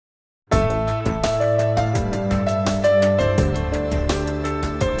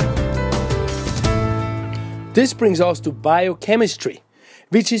This brings us to biochemistry,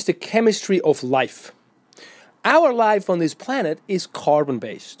 which is the chemistry of life. Our life on this planet is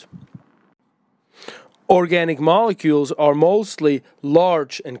carbon-based. Organic molecules are mostly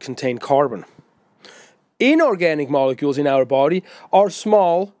large and contain carbon. Inorganic molecules in our body are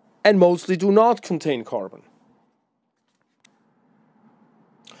small and mostly do not contain carbon.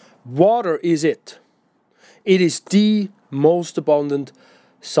 Water is it. It is the most abundant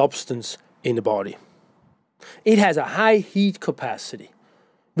substance in the body. It has a high heat capacity,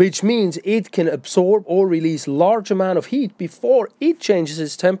 which means it can absorb or release large amount of heat before it changes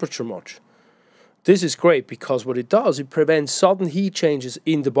its temperature much. This is great because what it does, it prevents sudden heat changes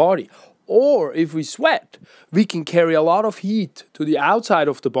in the body. Or if we sweat, we can carry a lot of heat to the outside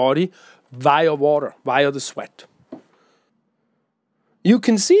of the body via water, via the sweat. You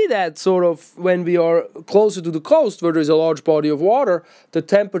can see that sort of when we are closer to the coast where there is a large body of water, the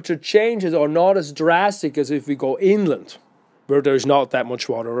temperature changes are not as drastic as if we go inland, where there is not that much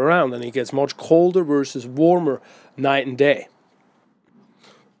water around and it gets much colder versus warmer night and day.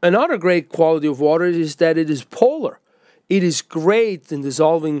 Another great quality of water is that it is polar. It is great in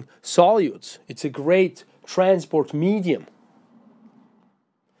dissolving solutes. It's a great transport medium.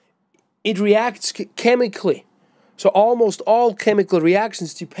 It reacts chemically. So almost all chemical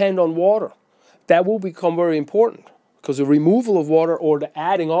reactions depend on water. That will become very important because the removal of water or the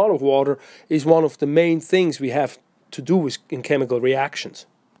adding on of water is one of the main things we have to do in chemical reactions.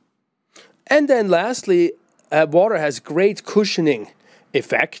 And then lastly, water has great cushioning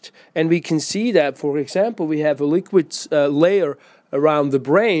effect, and we can see that, for example, we have a liquid layer around the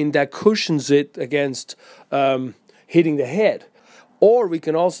brain that cushions it against hitting the head. Or we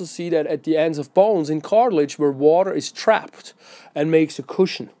can also see that at the ends of bones in cartilage where water is trapped and makes a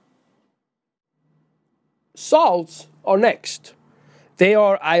cushion. Salts are next. They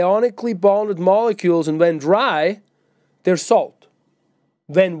are ionically bonded molecules, and when dry, they're salt.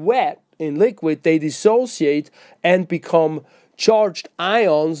 When wet, in liquid, they dissociate and become charged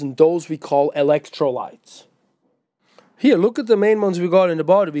ions, and those we call electrolytes. Here, look at the main ones we got in the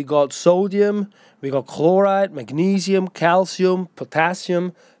body. We got sodium, we got chloride, magnesium, calcium,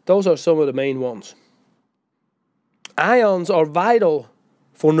 potassium. Those are some of the main ones. Ions are vital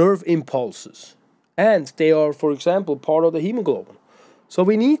for nerve impulses, and they are, for example, part of the hemoglobin. So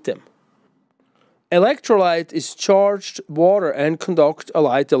we need them. Electrolyte is charged water and conduct a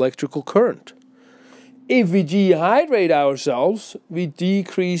light electrical current. If we dehydrate ourselves, we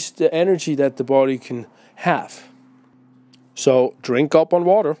decrease the energy that the body can have. So drink up on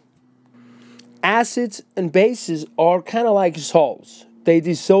water. Acids and bases are kind of like salts. They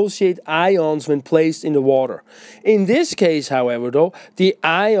dissociate ions when placed in the water. In this case, however, though, the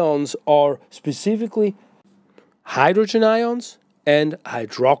ions are specifically hydrogen ions and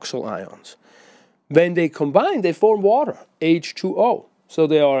hydroxyl ions. When they combine, they form water, H2O. So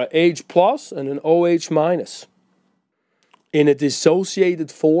they are an H plus and an OH minus. In a dissociated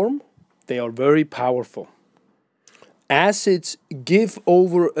form, they are very powerful. Acids give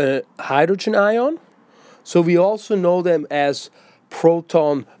over a hydrogen ion, so we also know them as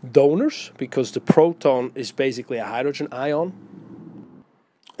proton donors, because the proton is basically a hydrogen ion.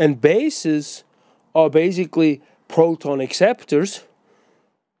 And bases are basically proton acceptors,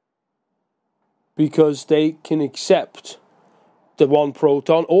 because they can accept the one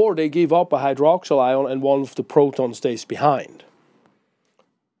proton, or they give up a hydroxyl ion and one of the protons stays behind.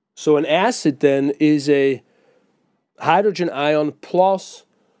 So an acid then is a hydrogen ion plus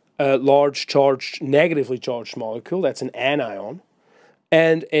a large charged, negatively charged molecule, that's an anion,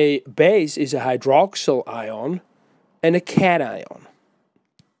 and a base is a hydroxyl ion and a cation.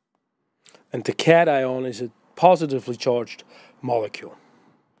 And the cation is a positively charged molecule.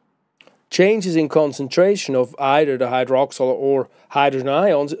 Changes in concentration of either the hydroxyl or hydrogen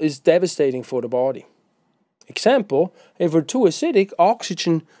ions is devastating for the body. Example, if we're too acidic,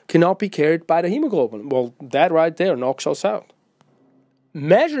 oxygen cannot be carried by the hemoglobin. Well, that right there knocks us out.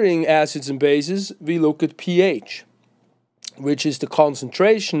 Measuring acids and bases, we look at pH, which is the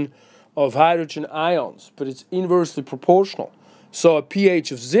concentration of hydrogen ions, but it's inversely proportional. So a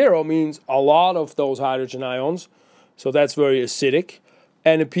pH of 0 means a lot of those hydrogen ions, so that's very acidic.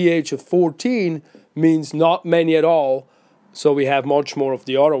 And a pH of 14 means not many at all, so we have much more of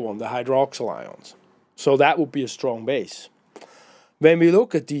the other one, the hydroxyl ions. So that would be a strong base. When we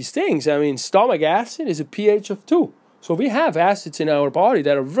look at these things, I mean, stomach acid is a pH of 2. So we have acids in our body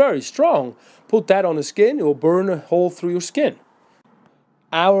that are very strong. Put that on the skin, it will burn a hole through your skin.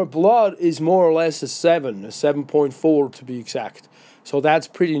 Our blood is more or less a 7, a 7.4 to be exact. So that's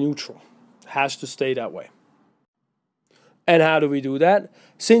pretty neutral. Has to stay that way. And how do we do that?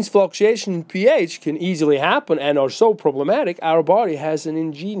 Since fluctuation in pH can easily happen and are so problematic, our body has an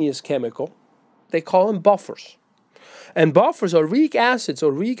ingenious chemical. They call them buffers. And buffers are weak acids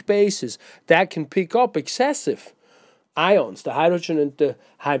or weak bases that can pick up excessive ions, the hydrogen and the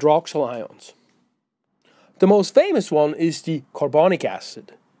hydroxyl ions. The most famous one is the carbonic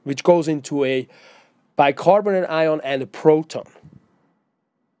acid, which goes into a bicarbonate ion and a proton.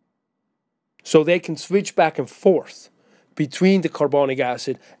 So they can switch back and forth between the carbonic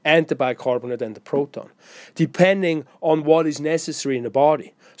acid and the bicarbonate and the proton, depending on what is necessary in the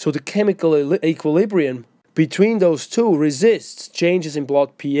body. So the chemical equilibrium between those two resists changes in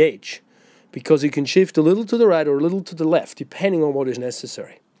blood pH, because it can shift a little to the right or a little to the left, depending on what is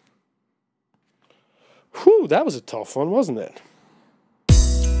necessary. Whew, that was a tough one, wasn't it?